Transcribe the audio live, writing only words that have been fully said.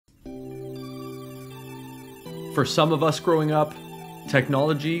For some of us growing up,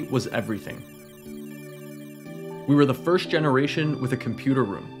 technology was everything. We were the first generation with a computer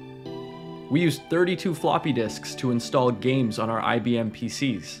room. We used 32 floppy disks to install games on our IBM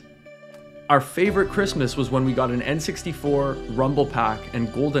PCs. Our favorite Christmas was when we got an N64, Rumble Pack, and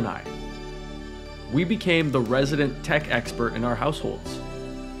GoldenEye. We became the resident tech expert in our households.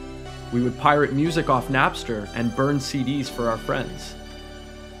 We would pirate music off Napster and burn CDs for our friends.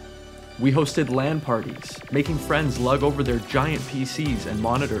 We hosted LAN parties, making friends lug over their giant PCs and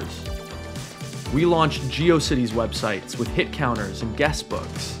monitors. We launched GeoCities websites with hit counters and guest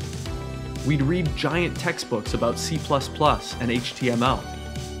books. We'd read giant textbooks about C++ and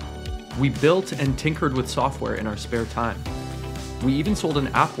HTML. We built and tinkered with software in our spare time. We even sold an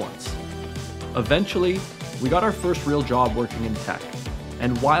app once. Eventually, we got our first real job working in tech.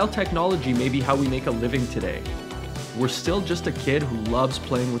 And while technology may be how we make a living today, we're still just a kid who loves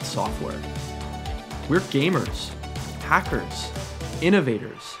playing with software. We're gamers, hackers,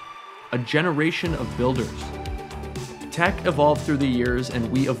 innovators, a generation of builders. Tech evolved through the years and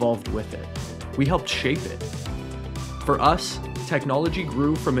we evolved with it. We helped shape it. For us, technology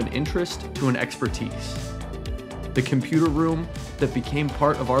grew from an interest to an expertise. The computer room that became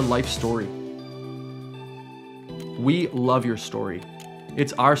part of our life story. We love your story.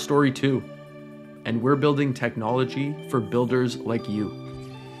 It's our story too. And we're building technology for builders like you.